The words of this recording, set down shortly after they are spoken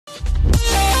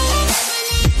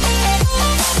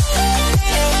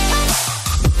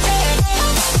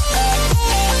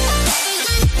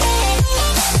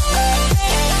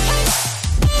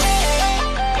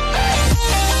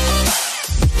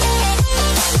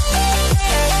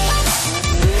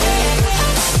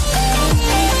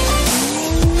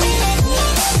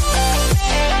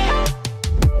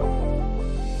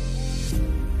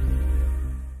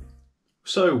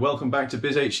So welcome back to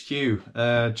Biz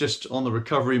HQ. Just on the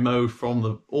recovery mode from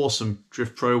the awesome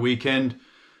Drift Pro weekend.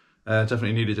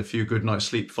 Definitely needed a few good nights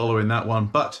sleep following that one,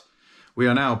 but we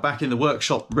are now back in the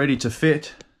workshop ready to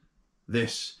fit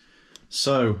this.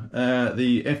 So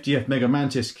the FDF Mega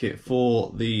Mantis kit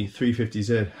for the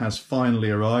 350Z has finally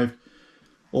arrived.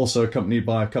 Also accompanied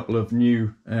by a couple of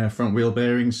new front wheel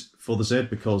bearings for the Z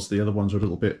because the other ones are a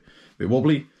little bit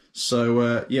wobbly.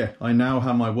 So yeah, I now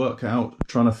have my work out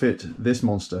trying to fit this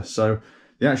monster. So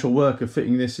the actual work of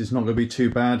fitting this is not going to be too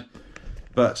bad,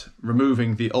 but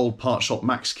removing the old Part Shop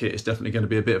Max kit is definitely going to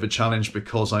be a bit of a challenge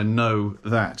because I know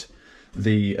that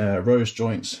the rose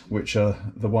joints, which are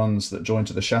the ones that join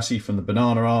to the chassis from the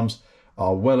banana arms,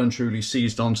 are well and truly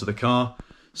seized onto the car.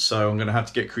 So I'm going to have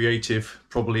to get creative,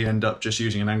 probably end up just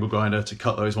using an angle grinder to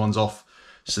cut those ones off,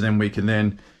 so then we can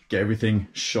then get everything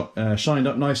shined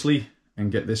up nicely and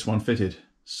get this one fitted.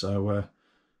 So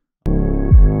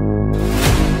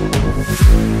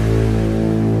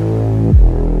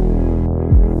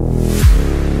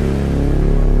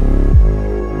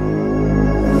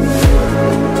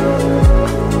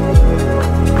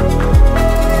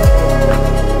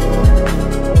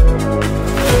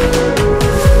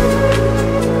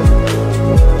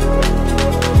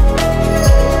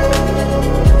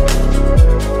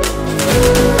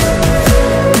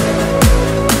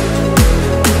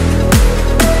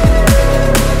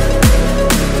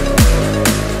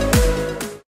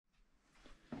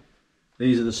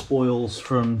these are the spoils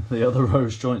from the other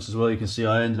rose joints as well. You can see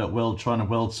I ended up trying to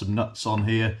weld some nuts on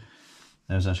here.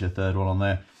 There's actually a third one on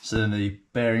there. So then the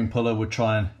bearing puller would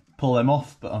try and pull them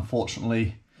off, but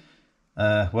unfortunately,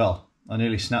 well, I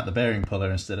nearly snapped the bearing puller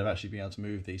instead of actually being able to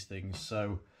move these things.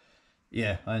 So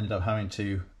yeah, I ended up having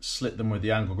to slit them with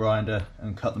the angle grinder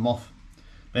and cut them off.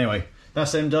 But anyway,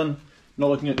 that's them done.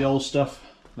 Not looking at the old stuff.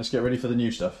 Let's get ready for the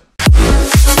new stuff.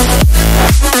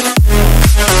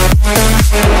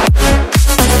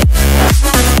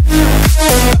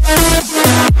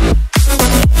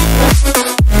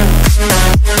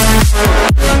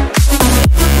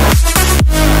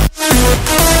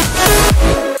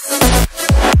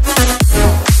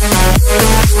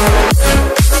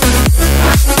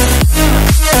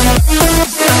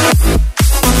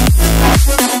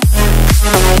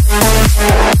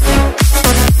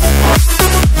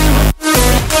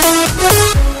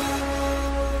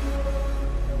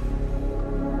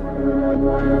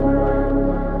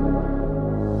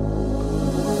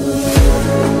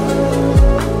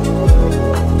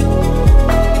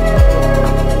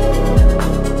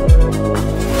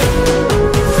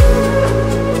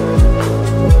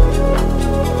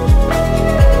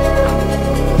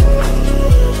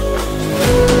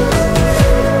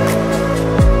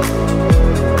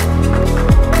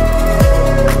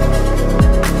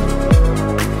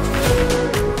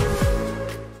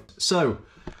 So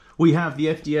we have the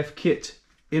FDF kit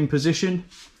in position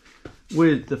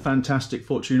with the fantastic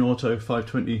Fortune Auto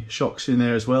 520 shocks in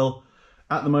there as well.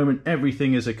 At the moment,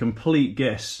 everything is a complete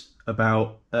guess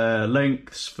about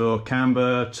lengths for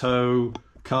camber, toe,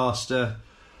 caster.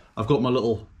 I've got my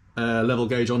little level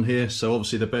gauge on here, so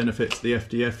obviously the benefit to the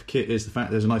FDF kit is the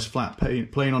fact there's a nice flat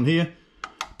plane on here.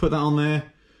 Put that on there.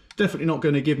 Definitely not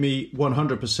going to give me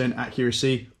 100%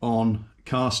 accuracy on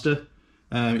caster.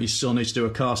 You still need to do a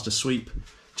caster sweep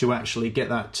to actually get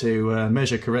that to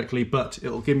measure correctly, but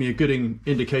it'll give me a good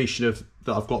indication of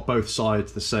that I've got both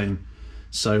sides the same.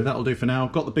 So that'll do for now.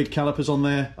 Got the big calipers on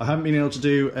there. I haven't been able to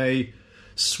do a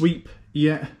sweep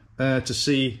yet to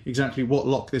see exactly what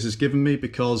lock this has given me,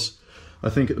 because I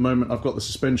think at the moment I've got the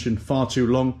suspension far too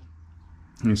long.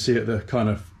 You can see at the kind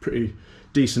of pretty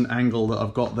decent angle that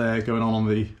I've got there going on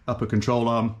the upper control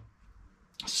arm.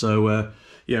 So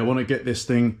yeah, I want to get this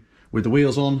thing with the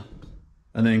wheels on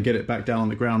and then get it back down on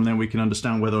the ground, and then we can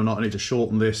understand whether or not I need to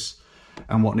shorten this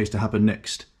and what needs to happen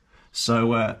next.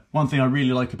 So one thing I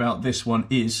really like about this one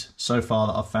is, so far,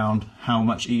 that I've found how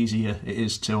much easier it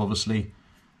is to obviously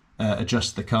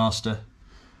adjust the caster.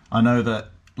 I know that,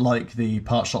 like the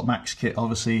Part Shop Max kit,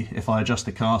 obviously if I adjust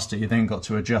the caster, you then got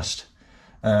to adjust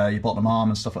your bottom arm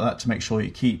and stuff like that to make sure you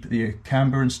keep the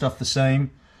camber and stuff the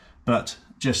same. But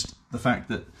just the fact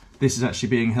that this is actually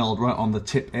being held right on the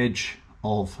tip edge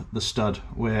of the stud,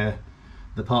 where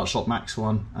the Part Shop Max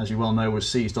one, as you well know, was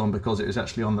seized on because it was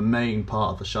actually on the main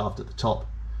part of the shaft at the top.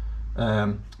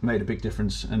 Made a big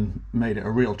difference and made it a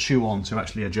real chew on to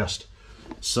actually adjust.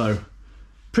 So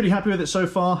pretty happy with it so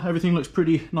far. Everything looks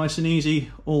pretty nice and easy,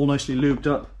 all nicely lubed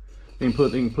up. Been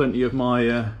putting plenty of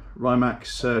my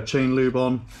Rymax chain lube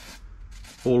on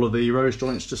all of the rose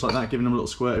joints just like that, giving them a little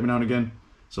squirt every now and again.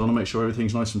 So I want to make sure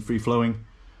everything's nice and free flowing.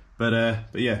 But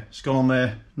yeah, it's gone on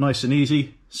there nice and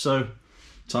easy. So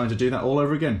time to do that all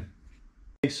over again.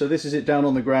 So this is it down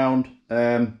on the ground.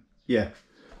 Yeah,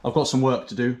 I've got some work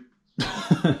to do.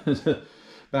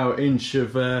 About an inch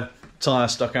of tyre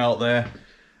stuck out there.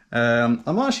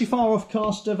 I'm actually far off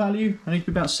caster value. I need to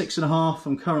be about 6.5.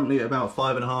 I'm currently at about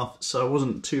 5.5, so I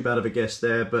wasn't too bad of a guess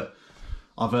there, but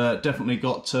I've definitely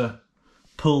got to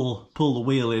pull the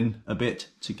wheel in a bit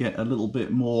to get a little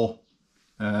bit more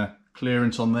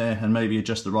clearance on there, and maybe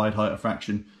adjust the ride height a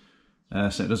fraction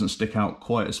so it doesn't stick out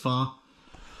quite as far.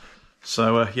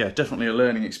 So yeah, definitely a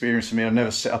learning experience for me. I've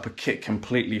never set up a kit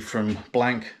completely from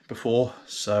blank before,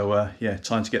 so yeah,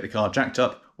 time to get the car jacked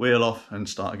up, wheel off and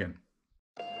start again.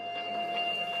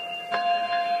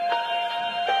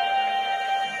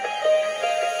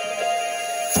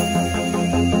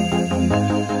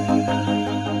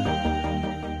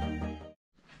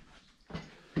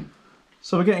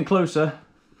 So we're getting closer.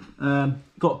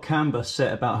 Got camber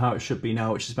set about how it should be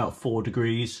now, which is about 4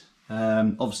 degrees.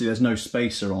 Obviously there's no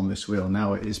spacer on this wheel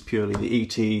now, it is purely the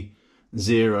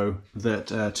ET0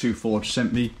 that Two Forge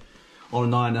sent me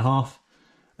on a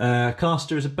 9.5.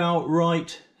 Caster is about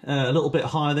right, a little bit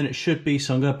higher than it should be,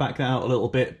 so I'm going to back that out a little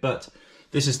bit, but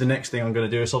this is the next thing I'm going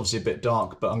to do. It's obviously a bit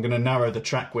dark, but I'm going to narrow the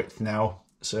track width now,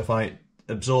 so if I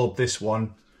absorb this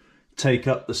one, take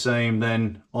up the same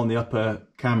then on the upper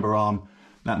camber arm,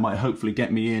 that might hopefully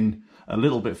get me in a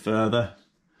little bit further.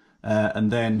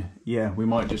 And then, yeah, we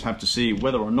might just have to see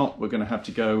whether or not we're going to have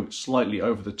to go slightly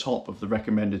over the top of the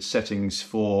recommended settings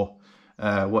for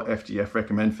what FDF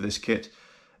recommend for this kit,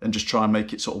 and just try and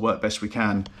make it sort of work best we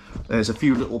can. There's a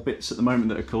few little bits at the moment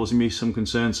that are causing me some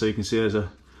concern. So you can see there's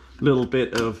a little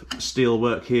bit of steel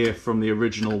work here from the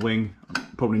original wing. I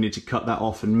probably need to cut that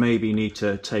off, and maybe need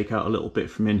to take out a little bit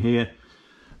from in here.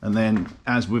 And then,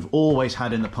 as we've always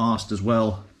had in the past as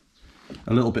well,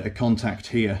 a little bit of contact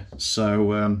here.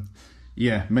 So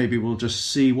yeah, maybe we'll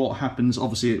just see what happens.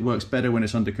 Obviously it works better when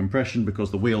it's under compression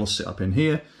because the wheels sit up in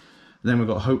here. And then we've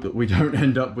got to hope that we don't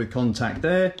end up with contact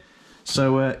there.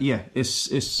 So yeah,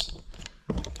 it's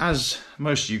as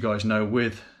most of you guys know,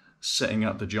 with setting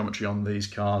up the geometry on these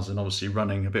cars and obviously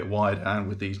running a bit wide and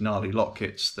with these gnarly lock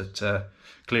kits, that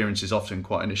clearance is often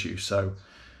quite an issue. So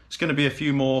it's going to be a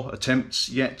few more attempts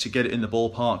yet to get it in the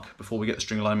ballpark before we get the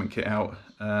string alignment kit out,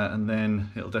 and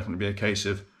then it'll definitely be a case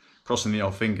of crossing the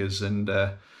old fingers and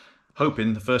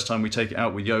hoping the first time we take it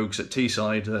out with yokes at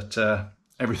T-side that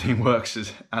everything works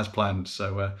as planned.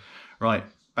 So right,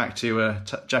 back to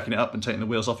jacking it up and taking the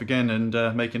wheels off again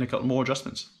and making a couple more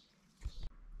adjustments.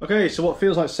 Okay, so what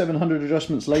feels like 700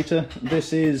 adjustments later,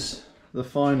 this is the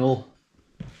final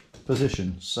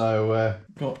position. So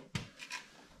got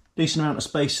decent amount of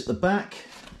space at the back.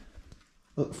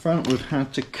 At the front we've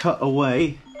had to cut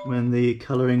away when the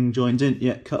colouring joins in.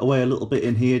 Yeah, cut away a little bit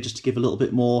in here just to give a little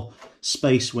bit more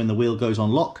space when the wheel goes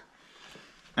on lock.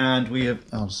 And we have,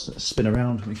 I'll spin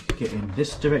around, we can get in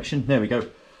this direction. There we go.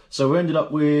 So we ended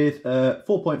up with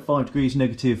 4.5 degrees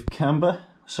negative camber.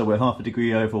 So we're half a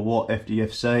degree over what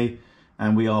FDF say.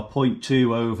 And we are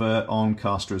 0.2 over on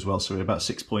caster as well. So we're about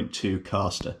 6.2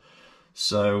 caster.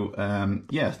 So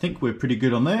yeah, I think we're pretty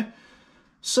good on there.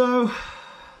 So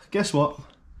guess what?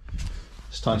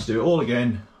 It's time to do it all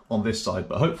again on this side,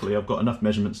 but hopefully I've got enough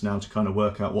measurements now to kind of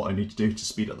work out what I need to do to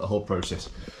speed up the whole process.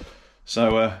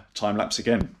 So time lapse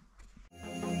again.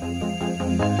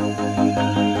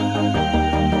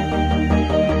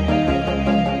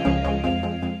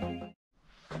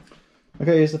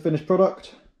 Okay, here's the finished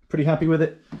product. Pretty happy with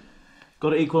it.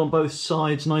 Got it equal on both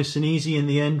sides, nice and easy in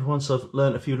the end, once I've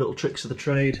learned a few little tricks of the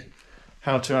trade.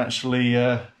 How to actually,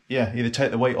 yeah, either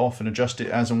take the weight off and adjust it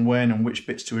as and when, and which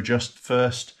bits to adjust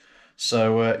first.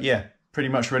 So yeah, pretty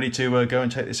much ready to go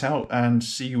and take this out and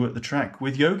see you at the track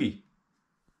with Yogi.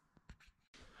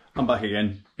 I'm back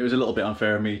again. It was a little bit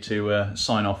unfair of me to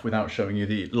sign off without showing you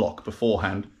the lock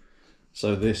beforehand.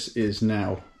 So this is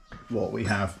now what we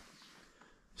have.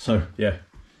 So yeah,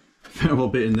 fair little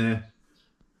bit in there.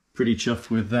 Pretty chuffed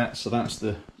with that. So that's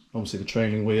the obviously the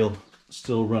trailing wheel,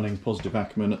 still running positive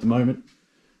Ackerman at the moment.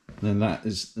 And then that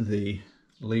is the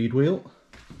lead wheel.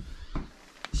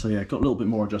 So yeah, got a little bit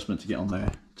more adjustment to get on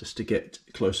there just to get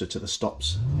closer to the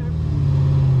stops.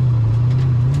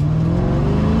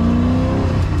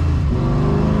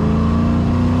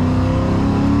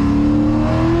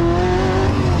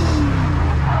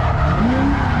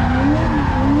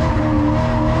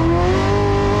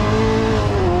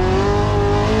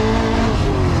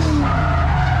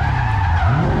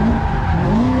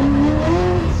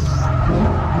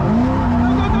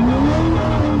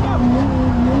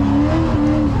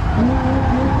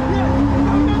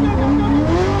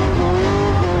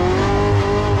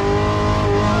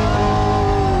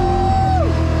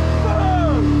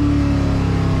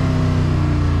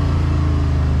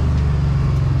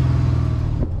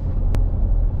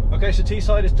 Okay, so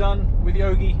T-side is done with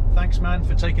Yogi. Thanks, man,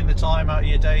 for taking the time out of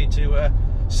your day to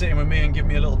sit in with me and give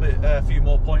me a little bit, a few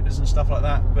more pointers and stuff like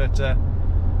that. But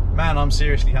man, I'm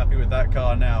seriously happy with that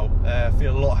car now.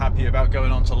 Feel a lot happier about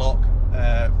going on to lock.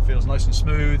 Feels nice and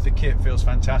smooth. The kit feels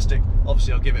fantastic.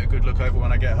 Obviously, I'll give it a good look over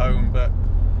when I get home, but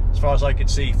as far as I could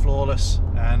see, flawless,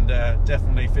 and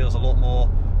definitely feels a lot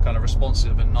more kind of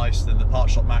responsive and nice than the Part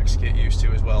Shop Max kit used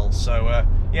to as well. So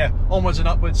yeah, onwards and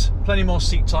upwards. Plenty more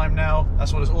seat time now.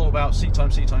 That's what it's all about. Seat time,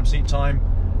 seat time, seat time.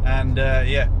 And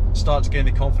yeah, start to gain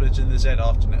the confidence in the Z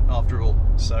after all.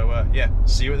 So yeah,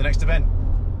 see you at the next event.